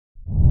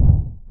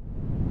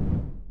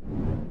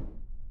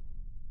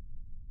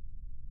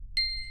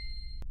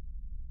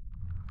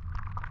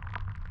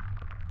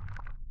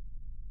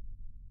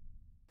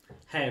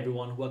Hey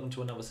everyone, welcome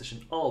to another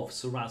session of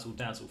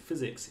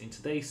CeerazzleDazzlePhysics. In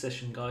today's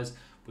session, guys,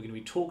 we're going to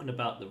be talking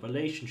about the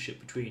relationship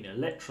between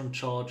electron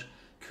charge,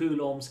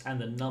 coulombs, and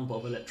the number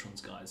of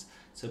electrons, guys.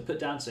 So put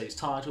down today's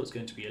title, it's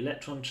going to be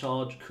electron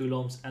charge,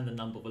 coulombs, and the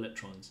number of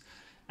electrons.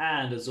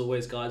 And as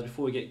always, guys,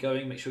 before we get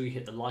going, make sure you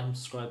hit the like and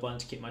subscribe button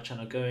to keep my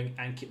channel going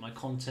and keep my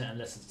content and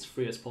lessons as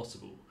free as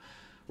possible.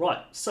 Right,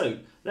 so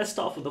let's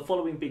start off with the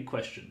following big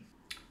question.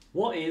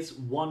 What is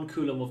 1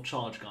 coulomb of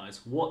charge,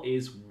 guys? What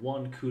is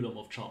 1 coulomb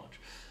of charge?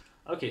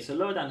 Okay, so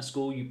lower down in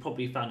school, you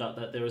probably found out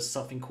that there is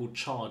something called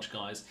charge,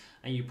 guys,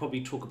 and you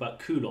probably talk about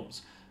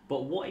coulombs.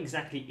 But what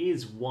exactly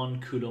is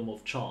 1 coulomb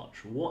of charge?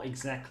 What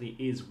exactly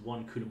is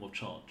 1 coulomb of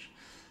charge?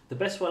 The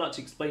best way I like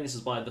to explain this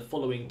is by the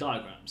following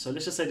diagram. So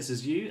let's just say this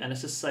is you, and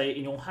let's just say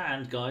in your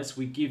hand, guys,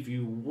 we give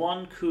you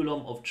 1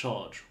 coulomb of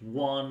charge.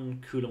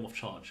 1 coulomb of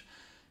charge.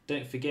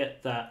 Don't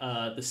forget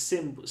that the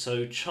symbol,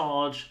 so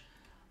charge,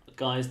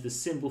 guys, the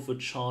symbol for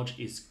charge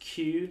is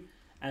Q.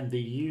 And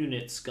the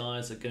units,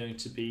 guys, are going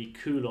to be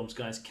coulombs,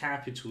 guys,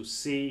 capital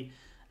C.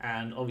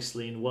 And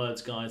obviously in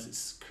words, guys,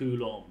 it's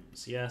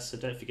coulombs. Yeah, so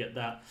don't forget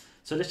that.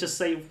 So let's just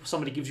say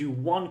somebody gives you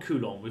 1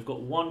 coulomb. We've got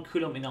 1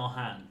 coulomb in our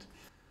hand.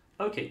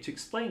 Okay, to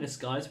explain this,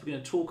 guys, we're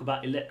going to talk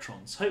about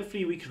electrons.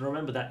 Hopefully we can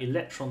remember that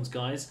electrons,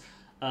 guys,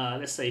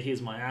 let's say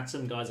here's my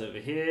atom, guys, over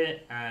here.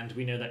 And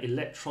we know that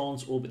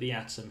electrons orbit the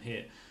atom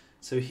here.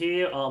 So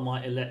here are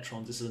my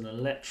electrons. This is an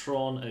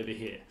electron over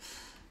here.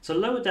 So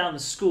lower down in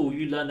school,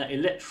 you learn that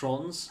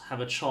electrons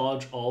have a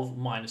charge of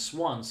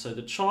 -1. So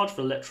the charge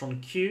for electron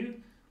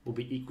Q will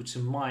be equal to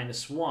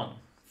 -1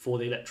 for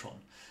the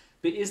electron.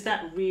 But is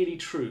that really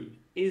true?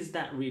 Is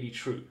that really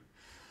true?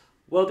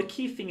 Well, the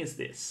key thing is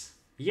this.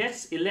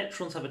 Yes,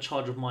 electrons have a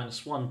charge of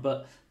 -1,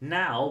 but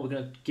now we're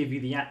going to give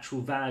you the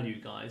actual value,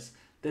 guys.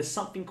 There's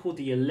something called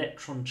the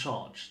electron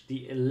charge.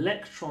 The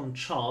electron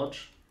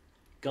charge,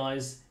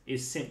 guys,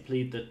 is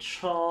simply the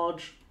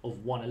charge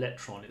of 1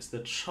 electron. It's the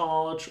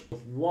charge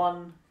of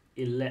 1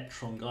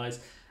 electron, guys.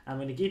 I'm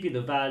going to give you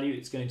the value.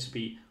 It's going to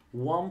be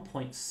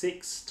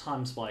 1.6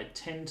 times by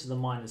 10 to the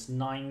minus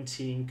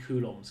 19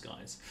 coulombs,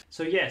 guys.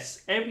 So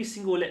yes, every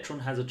single electron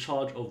has a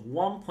charge of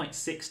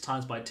 1.6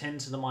 times by 10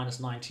 to the minus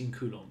 19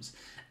 coulombs.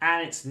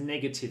 And it's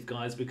negative,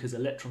 guys, because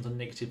electrons are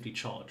negatively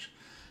charged.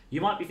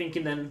 You might be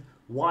thinking then,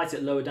 why is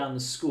it lower down the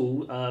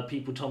school?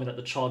 People told me that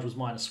the charge was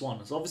 -1.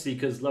 It's obviously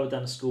because lower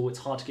down the school, it's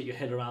hard to get your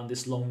head around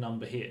this long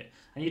number here.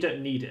 And you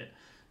don't need it.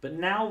 But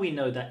now we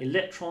know that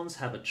electrons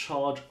have a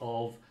charge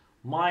of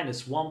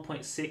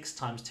 -1.6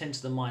 times 10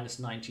 to the minus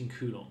 19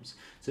 coulombs.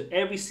 So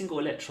every single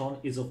electron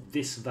is of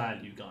this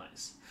value,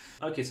 guys.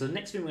 Okay, so the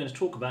next thing we're going to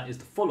talk about is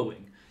the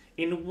following.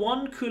 In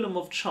 1 coulomb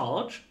of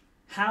charge,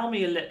 how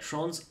many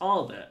electrons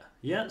are there?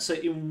 Yeah, so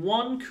in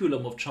 1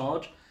 coulomb of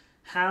charge,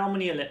 how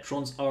many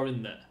electrons are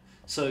in there?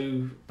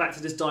 So back to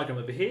this diagram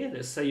over here,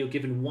 let's say you're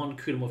given 1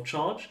 coulomb of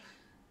charge.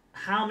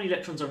 How many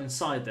electrons are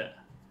inside there?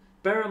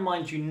 Bear in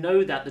mind, you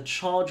know that the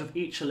charge of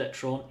each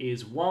electron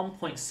is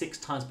 1.6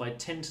 times by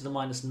 10 to the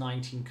minus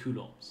 19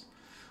 coulombs.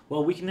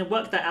 Well, we can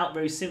work that out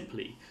very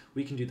simply.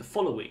 We can do the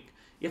following.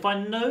 If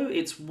I know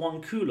it's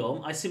 1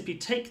 coulomb, I simply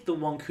take the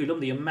 1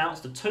 coulomb, the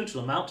amount, the total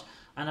amount,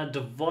 and I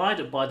divide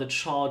it by the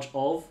charge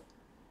of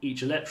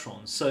each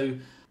electron. So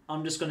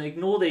I'm just going to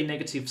ignore the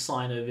negative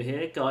sign over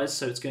here, guys.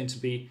 So it's going to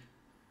be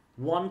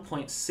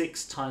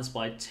 1.6 times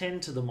by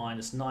 10 to the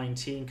minus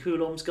 19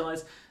 coulombs,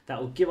 guys. That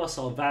will give us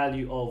our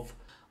value of,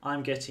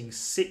 I'm getting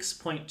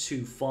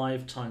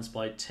 6.25 times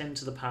by 10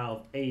 to the power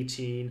of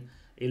 18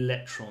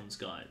 electrons,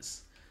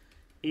 guys.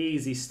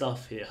 Easy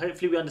stuff here.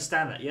 Hopefully we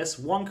understand that, yes?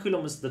 1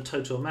 coulomb is the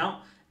total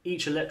amount.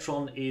 Each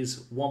electron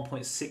is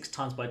 1.6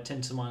 times by 10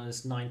 to the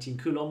minus 19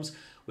 coulombs.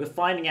 We're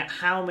finding out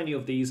how many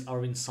of these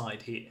are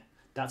inside here.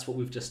 That's what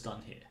we've just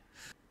done here.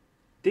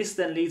 This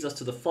then leads us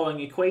to the following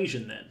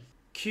equation then.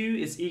 Q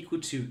is equal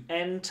to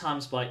N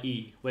times by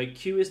E, where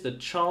Q is the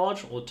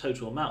charge or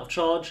total amount of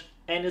charge,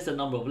 N is the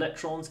number of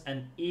electrons,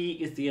 and E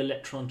is the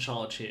electron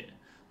charge here.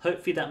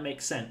 Hopefully that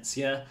makes sense,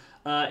 yeah?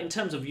 In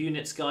terms of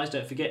units, guys,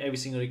 don't forget every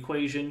single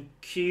equation.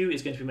 Q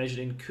is going to be measured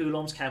in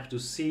coulombs, capital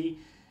C.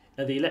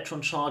 The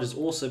electron charge is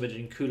also measured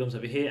in coulombs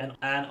over here,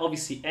 and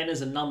obviously N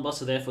is a number,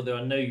 so therefore there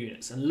are no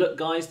units. And look,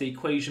 guys, the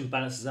equation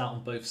balances out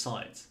on both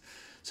sides.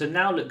 So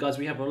now look, guys,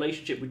 we have a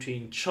relationship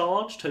between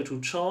charge, total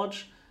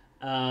charge,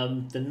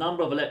 the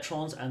number of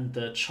electrons, and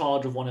the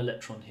charge of 1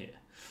 electron here.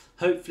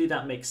 Hopefully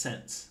that makes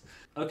sense.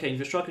 Okay, if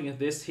you're struggling with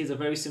this, here's a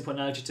very simple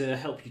analogy to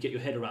help you get your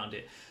head around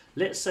it.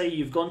 Let's say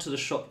you've gone to the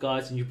shop,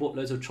 guys, and you bought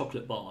loads of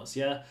chocolate bars,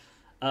 yeah?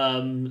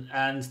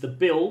 And the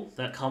bill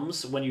that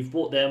comes when you've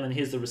bought them, and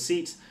here's the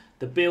receipt,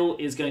 the bill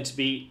is going to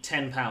be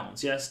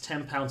 £10, yes?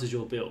 £10 is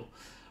your bill,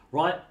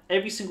 right?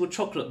 Every single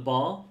chocolate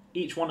bar,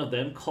 each one of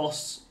them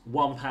costs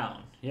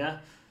 £1, yeah?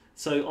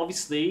 So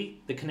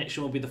obviously the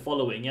connection will be the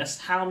following, yes?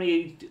 How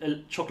many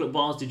chocolate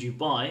bars did you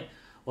buy?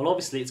 Well,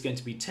 obviously it's going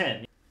to be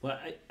 10. Well,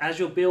 as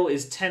your bill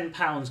is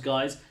 £10,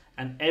 guys,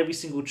 and every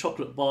single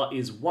chocolate bar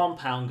is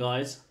 £1,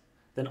 guys,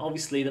 then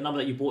obviously the number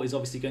that you bought is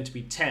obviously going to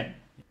be 10.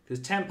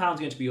 Because £10 is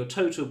going to be your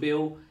total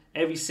bill.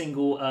 Every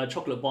single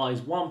chocolate bar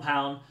is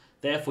 £1.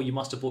 Therefore, you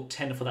must have brought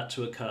 10 for that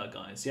to occur,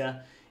 guys. Yeah,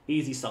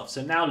 easy stuff.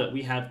 So now look,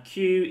 we have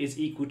Q is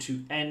equal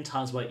to N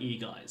times by E,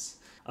 guys.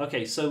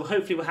 Okay, so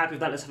hopefully we're happy with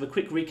that. Let's have a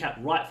quick recap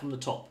right from the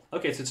top.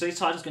 Okay, so today's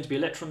title is going to be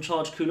electron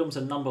charge, coulombs,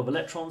 and number of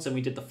electrons, and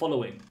we did the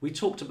following. We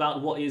talked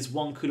about what is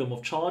 1 coulomb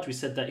of charge. We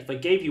said that if I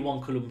gave you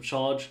 1 coulomb of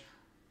charge,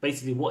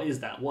 basically what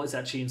is that? What is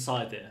actually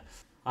inside there?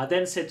 I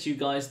then said to you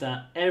guys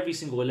that every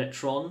single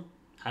electron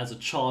has a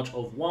charge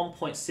of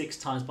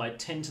 1.6 times by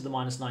 10 to the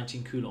minus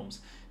 19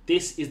 coulombs.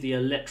 This is the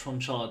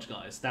electron charge,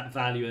 guys, that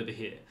value over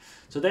here.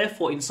 So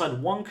therefore,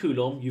 inside 1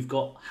 coulomb, you've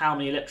got how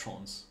many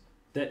electrons?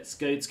 It's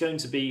going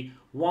to be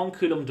 1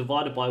 coulomb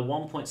divided by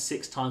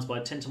 1.6 times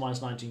by 10 to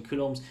minus 19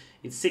 coulombs.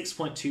 It's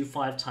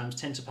 6.25 times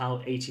 10 to the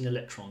power 18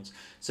 electrons.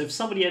 So if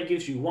somebody ever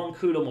gives you 1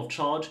 coulomb of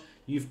charge,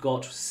 you've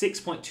got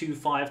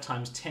 6.25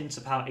 times 10 to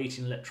the power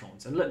 18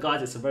 electrons. And look,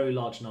 guys, it's a very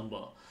large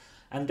number.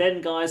 And then,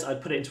 guys, I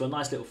put it into a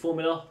nice little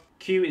formula.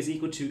 Q is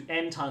equal to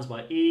N times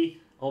by E.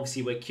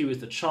 Obviously, where Q is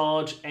the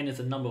charge, N is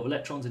the number of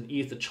electrons, and E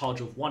is the charge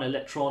of 1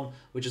 electron,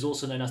 which is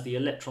also known as the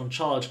electron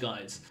charge,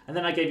 guys. And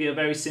then I gave you a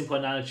very simple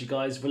analogy,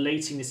 guys,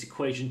 relating this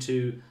equation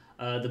to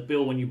the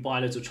bill when you buy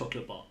loads of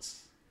chocolate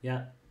bars.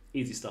 Yeah,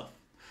 easy stuff.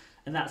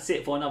 And that's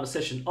it for another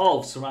session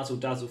of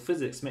CeerazzleDazzle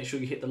Physics. Make sure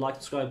you hit the like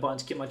and subscribe button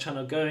to keep my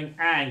channel going,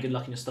 and good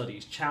luck in your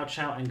studies. Ciao,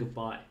 ciao, and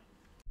goodbye.